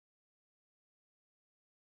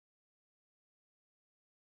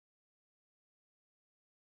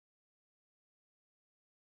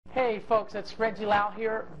Hey folks, it's Reggie Lal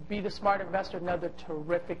here, Be the Smart Investor, another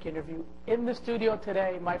terrific interview. In the studio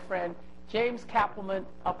today, my friend James Cappelmann,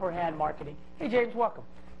 Upper Hand Marketing. Hey James, welcome.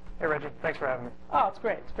 Hey Reggie, thanks for having me. Oh, it's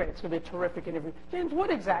great, it's great. It's going to be a terrific interview. James,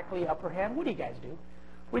 what exactly Upper Hand, what do you guys do?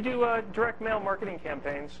 We do direct mail marketing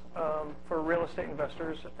campaigns for real estate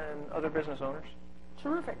investors and other business owners.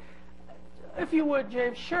 Terrific. If you would,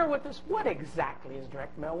 James, share with us what exactly is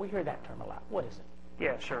direct mail. We hear that term a lot. What is it?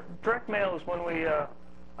 Yeah, sure. Direct mail is when we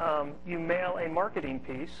you mail a marketing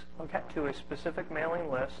piece to a specific mailing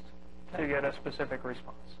list to get a specific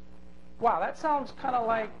response. Wow, that sounds kind of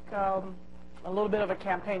like a little bit of a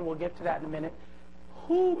campaign. We'll get to that in a minute.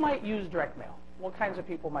 Who might use direct mail? What kinds of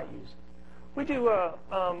people might use it? We do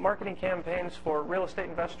marketing campaigns for real estate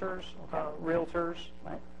investors, realtors,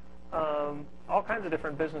 all kinds of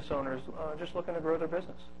different business owners just looking to grow their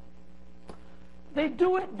business. They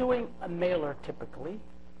do it doing a mailer typically.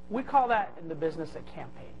 We call that in the business a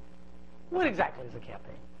campaign. What exactly is a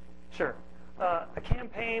campaign? Sure. A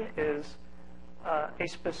campaign is a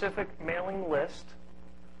specific mailing list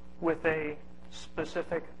with a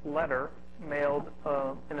specific letter mailed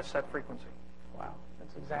in a set frequency. Wow,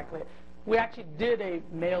 that's exactly it. We actually did a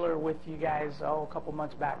mailer with you guys a couple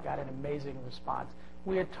months back, got an amazing response.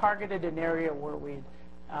 We had targeted an area where we'd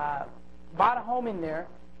bought a home in there,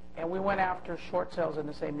 and we went after short sales in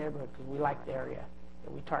the same neighborhood because we liked the area.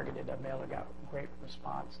 And we targeted a mailer, got a great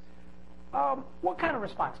response. What kind of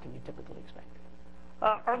response can you typically expect?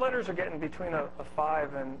 Our letters are getting between a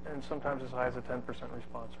 5 and sometimes as high as a 10%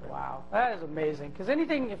 response rate. Wow, that is amazing. Because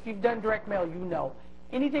anything, if you've done direct mail, you know,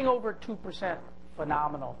 anything over 2%,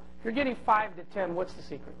 phenomenal. If you're getting 5 to 10, what's the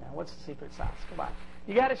secret, man? What's the secret sauce? Come on.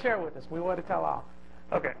 You got to share with us. We want to tell all.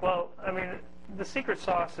 Okay, well, I mean, the secret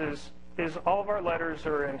sauce is all of our letters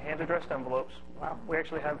are in hand-addressed envelopes. Wow. We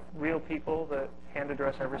actually have real people that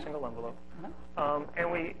hand-address every single envelope.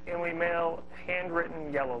 And we mail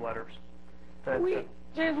handwritten yellow letters.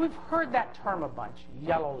 James, we've heard that term a bunch,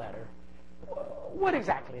 yellow letter. What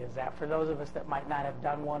exactly is that for those of us that might not have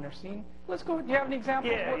done one or seen? Let's go. Do you have any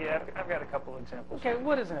examples? Yeah, I've got a couple examples. Okay,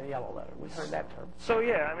 what is a yellow letter? We've heard that term. So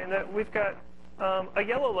yeah, I mean, we've got a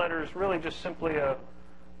yellow letter is really just simply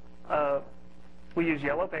we use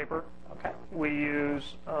yellow paper. Okay. We use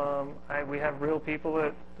we have real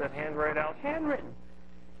people that handwrite out. Handwritten.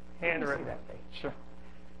 Handwritten. Let me see that thing. Sure.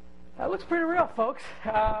 That looks pretty real, folks.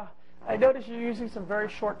 I notice you're using some very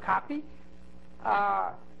short copy.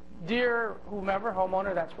 Dear whomever,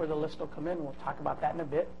 homeowner, that's where the list will come in. We'll talk about that in a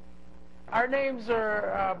bit. Our names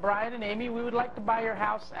are Brian and Amy. We would like to buy your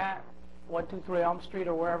house at 123 Elm Street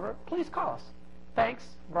or wherever. Please call us. Thanks,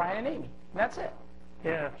 Brian and Amy. That's it.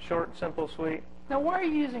 Yeah, short, simple, sweet. Now, why are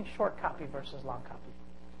you using short copy versus long copy?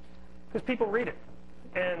 Because people read it.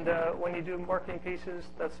 And when you do marketing pieces,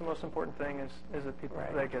 that's the most important thing is that people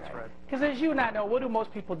that gets read. Because as you and I know, what do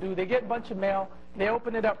most people do? They get a bunch of mail, they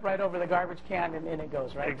open it up right over the garbage can, and in it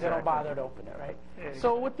goes, right? Exactly. They don't bother to open it, right? Exactly.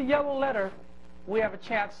 So with the yellow letter, we have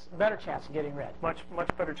a better chance of getting read. Much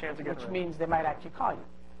better chance of getting read. Which means they might actually call you,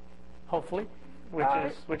 hopefully.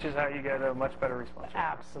 Which is how you get a much better response.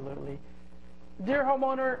 Absolutely. Dear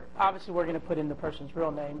homeowner, obviously we're going to put in the person's real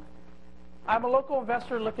name. I'm a local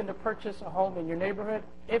investor looking to purchase a home in your neighborhood.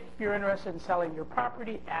 If you're interested in selling your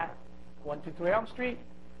property at 123 Elm Street,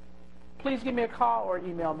 please give me a call or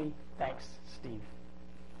email me. Thanks, Steve.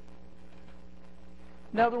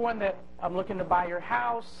 Another one that I'm looking to buy your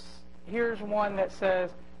house. Here's one that says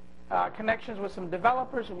connections with some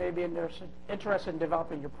developers who may be interested in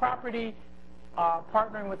developing your property,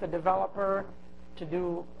 partnering with a developer to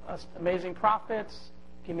do amazing profits.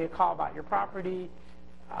 Give me a call about your property.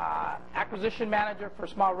 Acquisition manager for a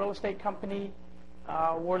small real estate company.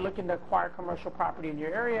 We're looking to acquire commercial property in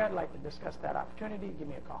your area. I'd like to discuss that opportunity. Give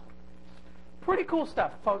me a call. Pretty cool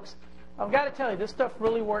stuff, folks. I've got to tell you, this stuff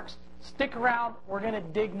really works. Stick around. We're going to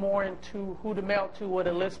dig more into who to mail to, what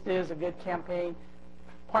a list is, a good campaign.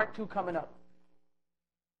 Part 2 coming up.